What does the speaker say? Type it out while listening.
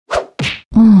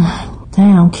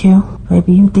Damn, Q.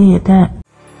 Baby, you did that.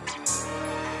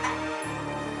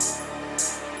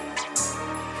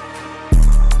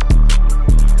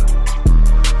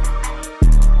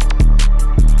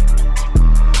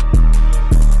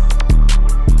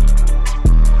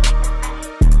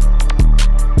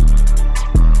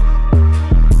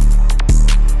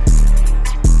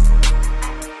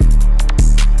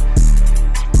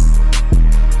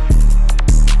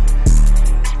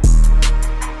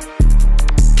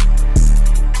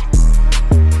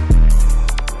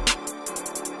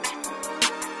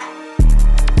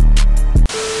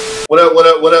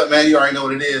 What up, man? You already know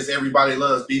what it is. Everybody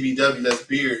loves BBW. That's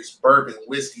Beers, Bourbon,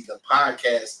 Whiskey, the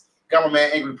podcast. Got my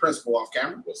man Angry Principal off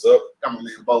camera. What's up? Got my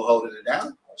man Bo holding it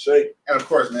down. Shake. And of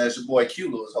course, man, it's your boy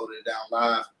Q Lewis holding it down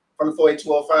live from the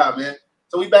 48205, man.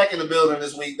 So we back in the building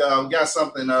this week. We got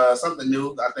something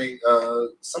new. I think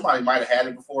somebody might have had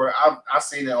it before. I've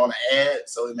seen it on an ad,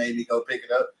 so it made me go pick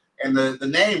it up. And the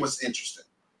name was interesting.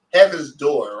 Heaven's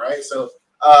Door, right? So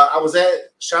I was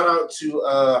shout out to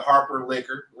Harper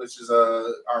Liquor, which is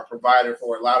our provider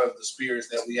for a lot of the spirits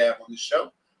that we have on the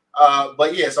show.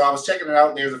 But yeah, so I was checking it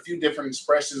out. There's a few different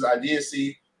expressions. I did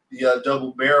see the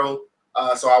double barrel,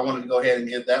 so I wanted to go ahead and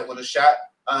give that one a shot.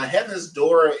 Heaven's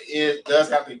Door does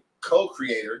have the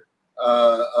co-creator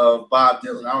of Bob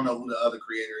Dylan. I don't know who the other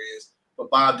creator is,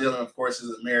 but Bob Dylan, of course, is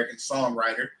an American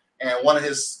songwriter, and one of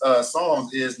his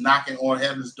songs is "Knocking on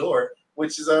Heaven's Door,"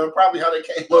 which is probably how they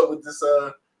came up with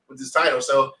this title.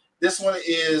 So this one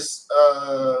is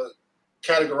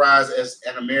categorized as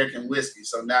an American whiskey,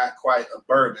 so not quite a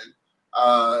bourbon.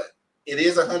 It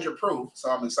is 100 proof, so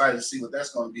I'm excited to see what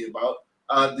that's going to be about.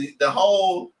 The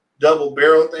whole double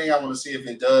barrel thing, I want to see if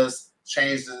it does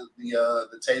change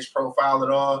the taste profile at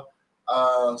all.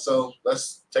 So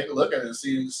let's take a look at it and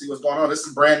see what's going on. This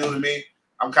is brand new to me.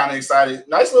 I'm kind of excited.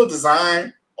 Nice little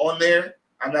design on there.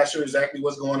 I'm not sure exactly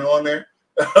what's going on there.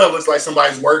 Looks like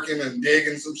somebody's working and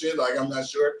digging some shit. Like, I'm not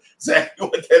sure exactly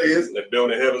what that is. They're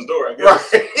building Heaven's Door, I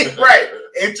guess. Right.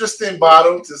 Interesting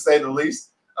bottle, to say the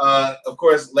least. Of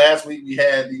course, last week we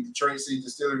had the Detroit Sea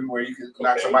Distillery where you could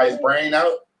knock somebody's brain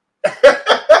out.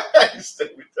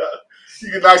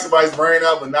 You can knock somebody's brain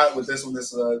out, but not with this one.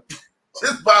 This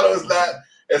bottle is not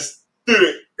as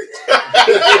thick.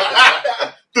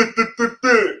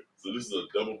 So this is a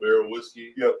double barrel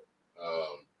whiskey. Yep.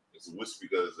 It's a whiskey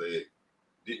because they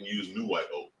didn't use new white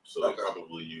oak, so they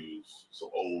probably used some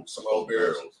old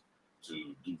barrels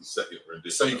to do the second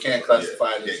rendition. So you can't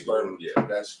classify it as bourbon. Yeah,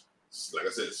 that's like I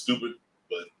said, it's stupid,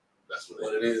 but that's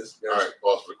what it is. Yeah. All right,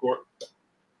 pause for the cork.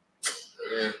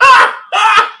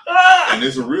 And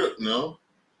it's a real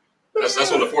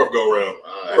That's on the fourth go round.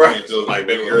 Right. Like,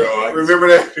 baby girl, remember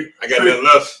that? I got that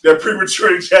left. That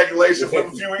premature ejaculation from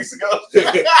a few weeks ago.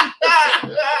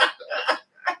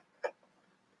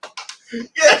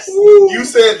 Yes, you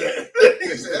said that.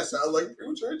 You said that sounds like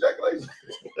premature ejaculation.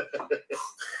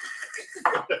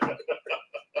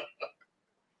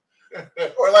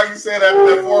 Or like you said,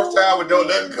 after that fourth time when don't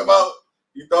nothing come out,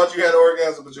 you thought you had an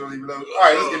orgasm, but you don't even know. All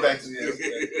right, let's get back to this.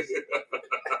 You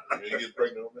didn't get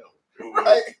pregnant on that one.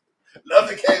 Right?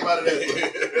 Nothing came out of this.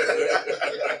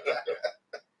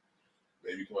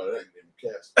 Maybe come out of that and name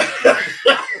cast.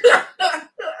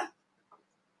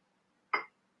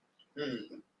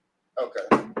 Okay.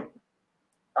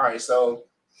 All right, so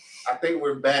I think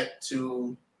we're back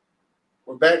to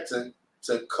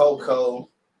cocoa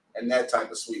and that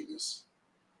type of sweetness.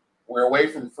 We're away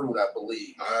from fruit, I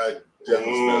believe. I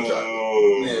definitely smell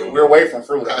chocolate. Yeah, we're away from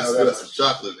fruit. I smell some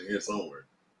chocolate in here somewhere.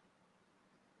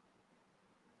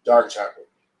 Dark chocolate.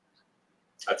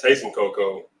 I taste some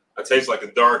cocoa. I taste like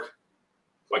a dark,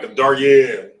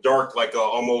 like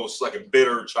almost like a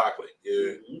bitter chocolate.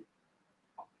 Yeah.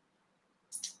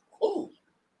 Ooh.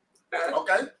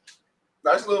 Okay.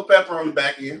 Nice little pepper on the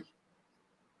back end.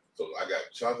 So I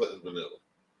got chocolate and vanilla.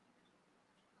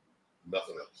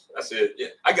 Nothing else. That's it. Yeah,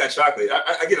 I got chocolate.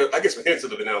 I get some hints of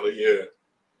the vanilla. Yeah,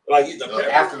 like the pepper.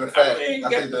 After the fact. I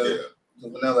think the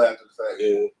vanilla after the fact.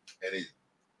 Yeah, and it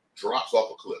drops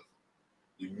off a cliff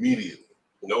immediately.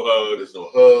 No hug. There's no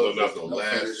hug. No There's no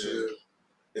last.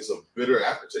 It's a bitter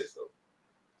aftertaste though.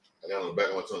 I got on the back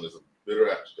of my tongue. There's a bitter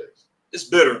aftertaste. It's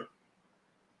bitter.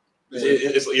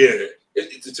 It's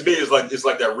to me, it's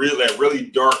like that really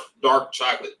dark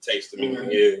chocolate taste to me. Mm-hmm.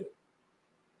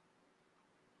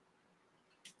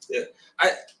 Yeah.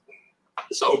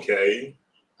 It's okay.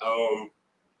 I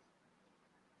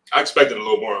expected a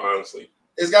little more, honestly.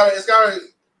 It's got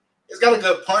a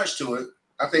good punch to it.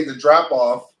 I think the drop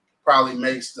off probably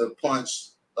makes the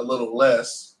punch a little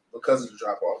less because of the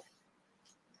drop off.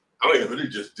 I don't even really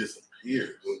just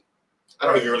disappears. I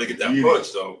don't even really get that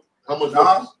punch though. How much?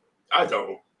 Nah, I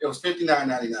don't. it was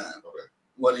 $59.99. Okay.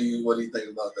 What do you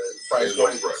think about that? It's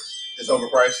overpriced. It's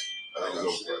overpriced. I think it's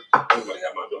overpriced. Everybody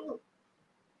have my dog.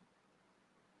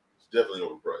 It's definitely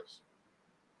overpriced.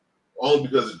 Only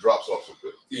because it drops off so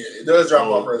quick. Yeah, it does drop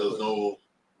off. There's no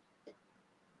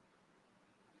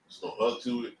hug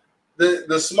to it.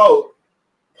 The smoke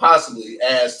possibly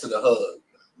adds to the hug.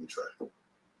 Let me try.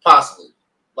 Possibly,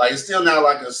 like it's still not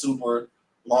like a super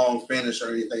long finish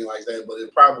or anything like that, but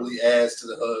it probably adds to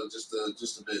the hug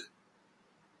just a bit.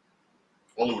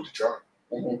 Only with the char.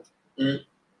 Mm-hmm. Mm-hmm.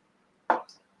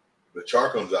 The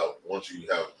char comes out once you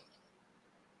have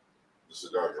the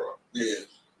cigar drop. Yeah,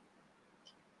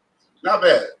 not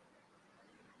bad.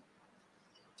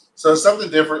 So something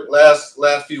different. Last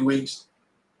few weeks,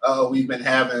 we've been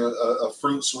having a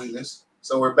fruit sweetness.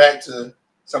 So we're back to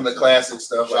some of the classic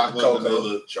stuff like Chocolate, cocoa.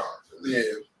 vanilla, char. Yeah,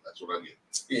 That's what I get.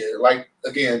 yeah. Like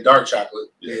again, dark chocolate.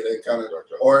 Yeah, that kind of. dark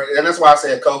chocolate. Or and that's why I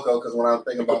said cocoa because when I'm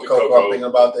thinking about cocoa, I'm thinking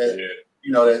about that. Yeah.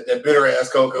 You know that bitter ass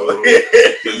cocoa. So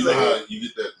you know how you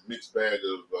get that mixed bag of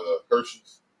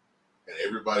Hershey's, and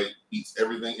everybody eats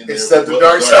everything in there. Except the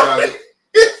dark chocolate.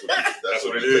 That's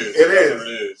what it is. It is. What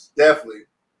it is. Definitely.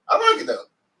 I like it though.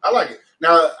 I like it.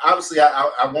 Now, obviously,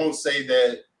 I won't say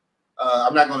that.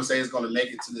 I'm not going to say it's going to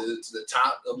make it to the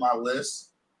top of my list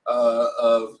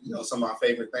of some of my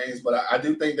favorite things, but I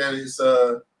do think that it's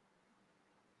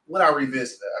would I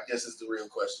revisit that? I guess is the real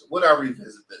question. Would I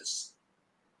revisit this?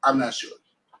 I'm not sure.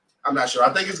 I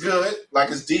think it's good.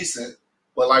 Like it's decent,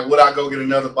 but like would I go get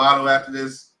another bottle after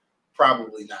this?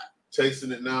 Probably not.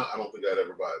 Tasting it now, I don't think I'd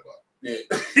ever buy a bottle. Yeah.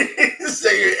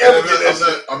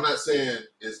 I'm not saying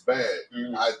it's bad.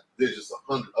 Mm-hmm. There's just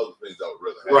 100 other things I would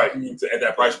rather have. Right. At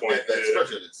that price point.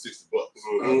 Especially at $60.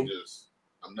 Mm-hmm.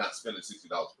 I'm not spending $60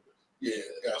 for this. Yeah,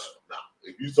 gotcha. Nah.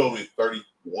 If you told me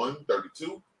 31,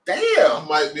 32, damn, I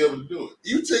might be able to do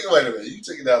it. wait a minute. You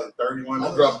took it down to 31.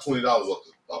 I'm dropping $20 off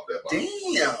that bottle.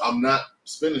 Damn. I'm not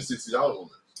spending $60 on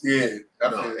this. Yeah.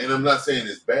 No, and I'm not saying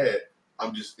it's bad.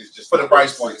 It's just for the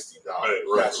price point. $60.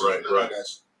 Right.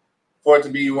 For it to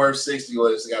be worth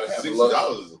 $60, it's got to have $60 a look.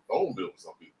 is a phone bill for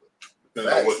some people,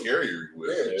 depending on what carrier you're with.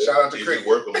 Yeah. Shout out to Cricket. Is it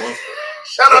worth a month?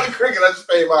 Shout out to Cricket. I just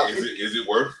paid my. Is it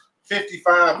worth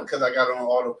 $55 because I got it on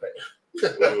auto pay. So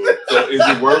is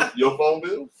it worth your phone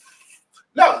bill?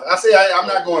 No, I say I'm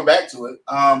not going back to it.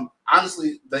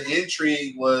 Honestly, the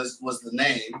intrigue was the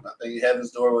name. I think Heaven's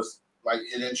Door was like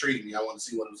it intrigued me. I wanted to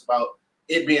see what it was about.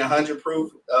 It being 100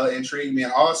 proof intrigued me,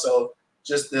 and also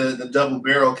just the double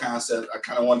barrel concept. I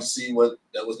kind of wanted to see what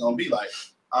that was going to be like.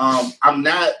 I'm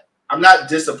not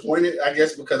disappointed, I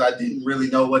guess, because I didn't really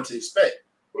know what to expect.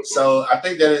 So I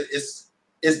think that it's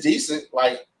decent.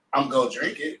 Like I'm gonna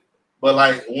drink it, but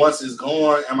like once it's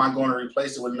gone, am I going to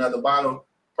replace it with another bottle?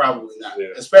 Probably not.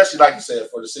 Yeah. Especially like you said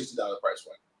for the $60 price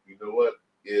point. You know what?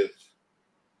 If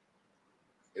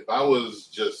I was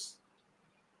just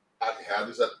I could have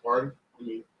this at the party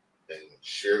and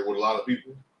share it with a lot of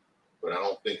people, but I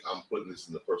don't think I'm putting this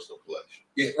in the personal collection.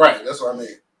 Yeah, right. That's what I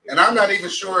mean. And I'm not even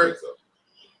sure. So.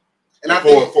 And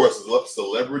for a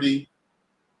celebrity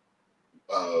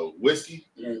whiskey,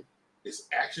 it's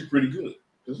actually pretty good.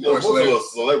 Most of a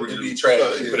celebrity be trash.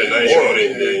 Put a nice on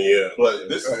it, yeah. But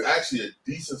this is actually a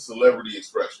decent celebrity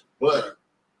expression. But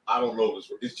I don't know if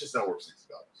it's just not worth $60.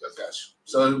 That's gotcha.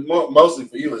 So mostly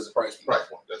for you is the price point.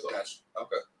 That's all. Gotcha.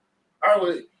 Okay. All right.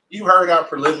 Well, you heard our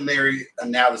preliminary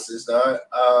analysis. A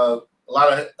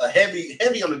lot of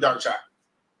heavy on the dark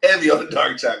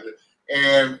chocolate.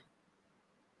 And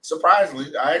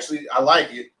surprisingly, I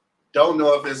like it. Don't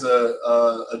know if it's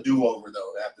a do-over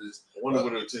though after this. I wonder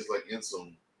what it tastes like in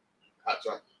some hot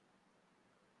chocolate.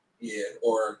 Yeah,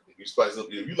 or if you spice up,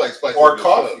 if you like spice or up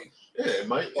coffee. Stuff, yeah, it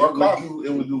might. Or coffee.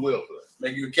 It would do well for that.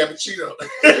 Make you a cappuccino.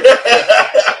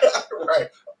 Right.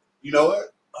 You know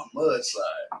what? A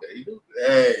mudslide. There you go.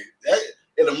 Hey,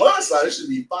 in a mudslide, it should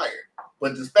be fire.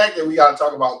 But the fact that we got to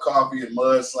talk about coffee and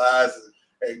mudslides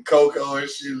and cocoa and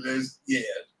shit, yeah.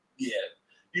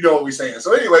 You know what we're saying.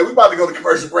 So anyway, we're about to go to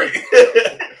commercial break.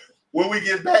 When we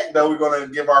get back, though, we're going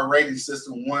to give our rating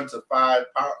system 1 to 5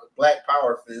 Black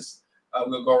Power Fists. We're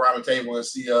going to go around the table and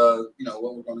see, what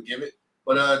we're going to give it.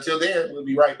 But until then, we'll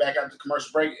be right back after the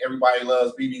commercial break. Everybody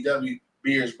loves BBW,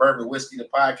 Beers, Bourbon, Whiskey, the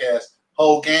podcast.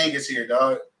 Whole gang is here,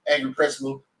 dog. Angry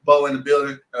Principal, Bo in the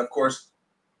building. And, of course,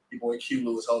 your boy Q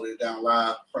Lewis holding it down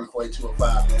live from the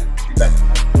 48205, man. Be back in a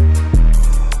moment.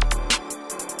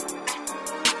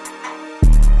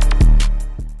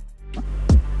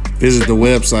 Visit the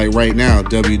website right now,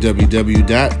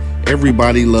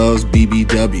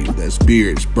 www.everybodylovesbbw. That's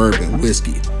Beers, Bourbon,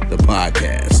 Whiskey, the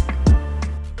podcast.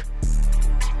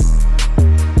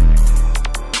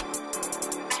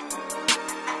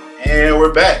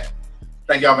 we're back.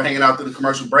 Thank y'all for hanging out through the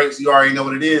commercial breaks. You already know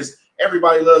what it is.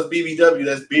 Everybody loves BBW.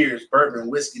 That's beers, bourbon,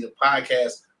 whiskey, the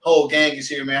podcast. Whole gang is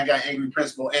here, man. I got Angry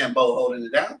Principal and Bo holding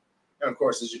it down. And, of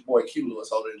course, it's your boy Q Lewis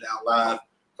holding it down live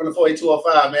from the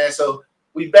 48205, man. So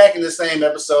we back in the same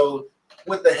episode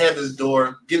with the Heaven's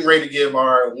Door, getting ready to give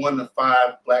our 1 to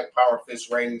 5 Black Power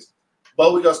Fist ratings.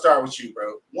 Bo, we're going to start with you,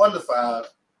 bro. 1 to 5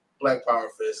 Black Power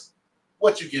Fist.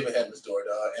 What you give a Heaven's Door,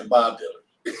 dog, and Bob Dylan?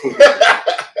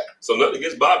 So nothing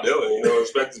against Bob Dylan, you know,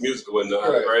 respect his music and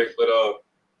whatnot, right? But I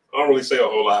don't really say a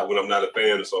whole lot when I'm not a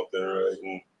fan of something, right?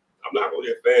 And I'm not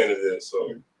really a fan of this, so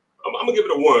I'm gonna give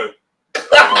it a 1.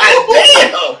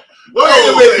 Damn! Wait a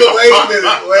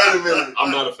minute. I'm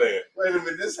not a fan. Wait a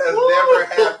minute. This has never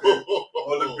happened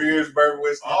on the Beers, Bourbon,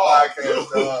 Whiskey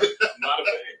podcast, dog. I'm not a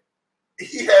fan.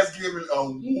 He has given a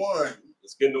 1.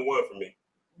 It's getting a 1 for me,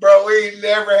 bro. We ain't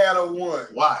never had a 1.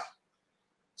 Why?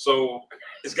 So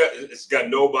it's got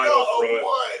nobody up front,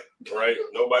 right?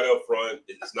 Nobody up front.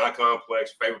 It's not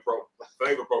complex. Flavor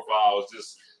profile is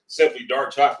just simply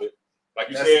dark chocolate. Like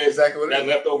you said, exactly what that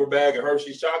leftover bag of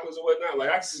Hershey's chocolates or whatnot. Like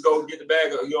I can just go get the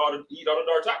bag of eat all the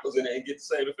dark chocolates in it and get the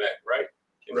same effect, right?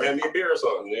 And have me a beer or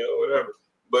something, you know, whatever.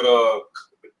 But I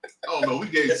don't know. We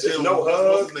gave Tim no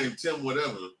what's his name? Tim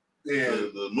whatever. Yeah,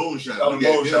 the moonshine. Oh, the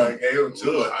moonshine gave him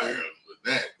 2 higher than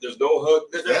that. There's no hug.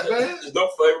 There's no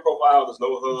flavor profile. There's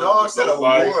no hug. Dog said a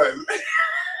 1.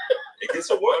 It gets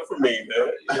a 1 for me,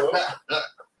 man. You know,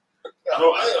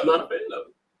 I'm not a fan of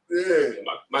it. Yeah,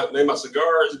 my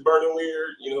cigar is burning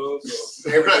weird. You know, so.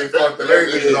 everything fucked up.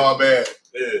 Everything is all bad.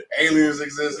 Yeah, aliens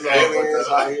exist. Aliens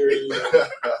out here. You know.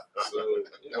 So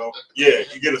you know, yeah,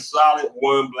 you get a solid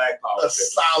 1 Black Power. A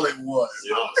solid 1.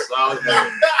 Yeah, a solid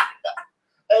 1.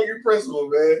 Angry Principal,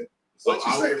 man. So What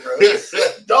you say, bro?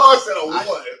 Dog said a 1.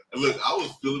 Look, I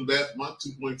was feeling bad for my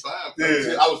 2.5.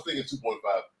 Yeah. I was thinking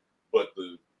 2.5, but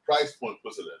the price point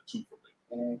puts it at 2 for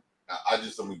me. I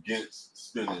just am against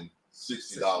spending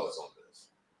 $60 on this,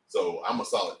 so I'm a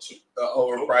solid 2.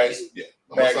 Overpriced. Yeah,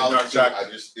 I'm Bag a of dark solid 2.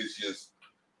 chocolate. It's just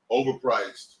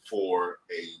overpriced for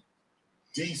a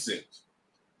decent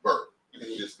bourbon.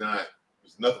 It's just not.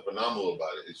 There's nothing phenomenal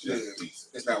about it. It's just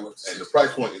decent. It's not worth it. And the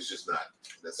price point is just not.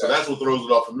 So that's what throws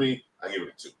it off for me. I give it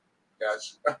a 2.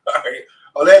 Gotcha. All right.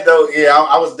 On that though, yeah,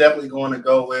 I was definitely going to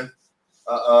go with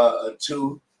a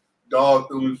 2. Dog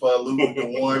threw me for a loop with the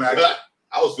 1. I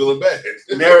was feeling bad.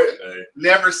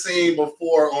 Never seen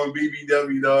before on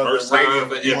BBW, dog. First time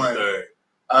for everything.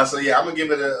 So yeah, I'm gonna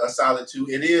give it a solid 2.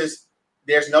 It is.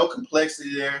 There's no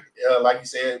complexity there. Like you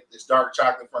said, it's dark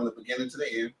chocolate from the beginning to the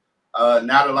end.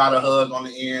 Not a lot of hug on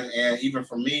the end, and even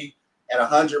for me at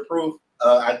 100 proof,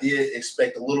 I did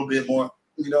expect a little bit more.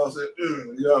 You know what I'm saying?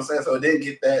 You know what I'm saying? So it didn't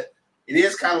get that. It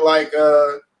is kind of like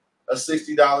a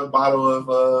 $60 bottle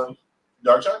of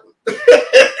dark chocolate.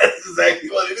 That's exactly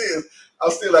what it is.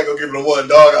 I'm still not gonna give it a 1.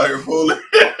 Dog out here fooling.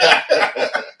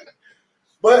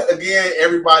 But again,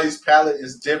 everybody's palate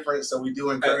is different, so we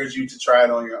do encourage you to try it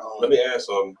on your own. Let me ask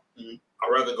something.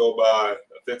 I'd rather go buy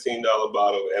a $15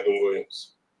 bottle of Evan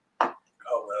Williams.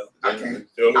 Oh well, I can't.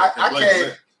 Feel me?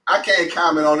 I can't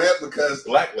comment on that because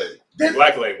Black Label.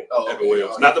 Black Label, Evan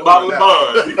Williams. Not the bottle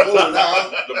bottle of Bond.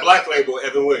 The Black Label,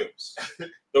 Evan Williams.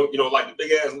 You know, like the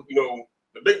big ass, you know,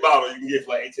 the big bottle you can get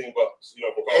for like $18. You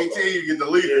know, for 18, you get the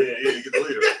liter. Yeah, you get the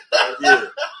liter. Yeah.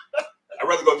 I'd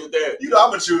rather go get that. You know,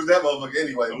 I'm gonna choose that motherfucker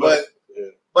anyway.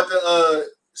 But the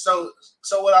so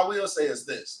what I will say is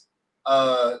this: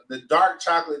 the dark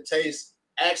chocolate taste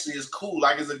actually is cool.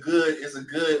 Like it's a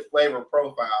good flavor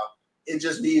profile. It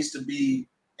just needs to be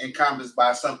encompassed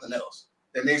by something else.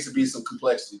 There needs to be some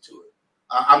complexity to it.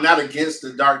 I'm not against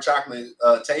the dark chocolate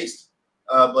taste,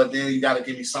 but then you got to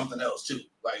give me something else too,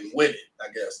 like with it, I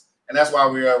guess. And that's why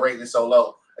we're rating it so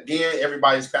low. Again,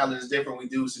 everybody's palate is different. We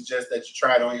do suggest that you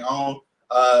try it on your own.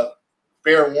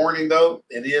 Fair warning though,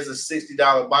 it is a $60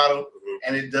 bottle,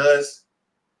 and it does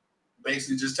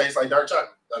basically just taste like dark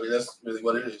chocolate. I mean, that's really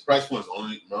what it is. Price point's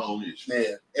my only issue.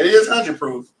 Yeah, it is 100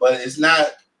 proof, but it's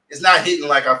not hitting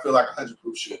like I feel like 100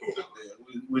 proof should. Yeah,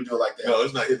 we do it like that. No,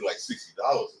 it's not hitting like $60.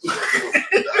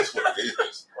 That's what it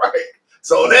is. Right.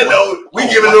 So on that note, we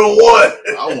giving it a 1.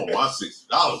 I want my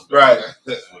 $60. Right.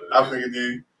 I figured,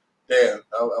 dude. Damn,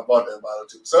 I bought that bottle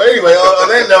too. So anyway, on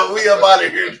that note, we up out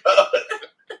of here.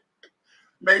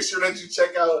 Make sure that you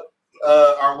check out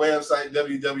our website,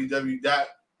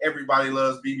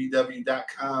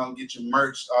 www.everybodylovesbbw.com. Get your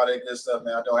merch, all that good stuff,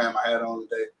 man. I don't have my hat on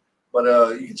today. But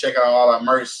you can check out all our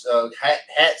merch,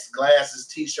 hats, glasses,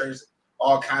 T-shirts,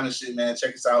 all kind of shit, man.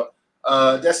 Check us out.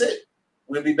 That's it.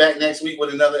 We'll be back next week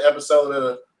with another episode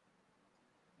of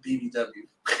BBW.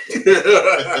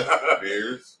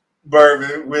 Beers,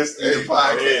 bourbon, whiskey, Hey, and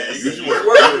podcast. use your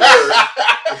words.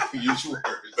 Use your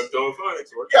words. That's doing fine.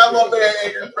 Got my man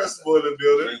Angry Principal in the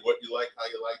building. Drink what you like, how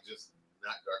you like, just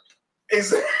not dark.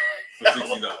 Exactly. For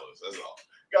 $60, that's all.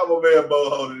 Got my man Bo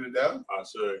holding it down. I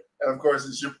say. And of course,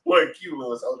 it's your boy Q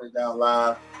Lewis holding it down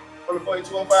live from the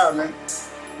 4205, man.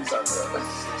 Peace out,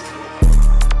 man.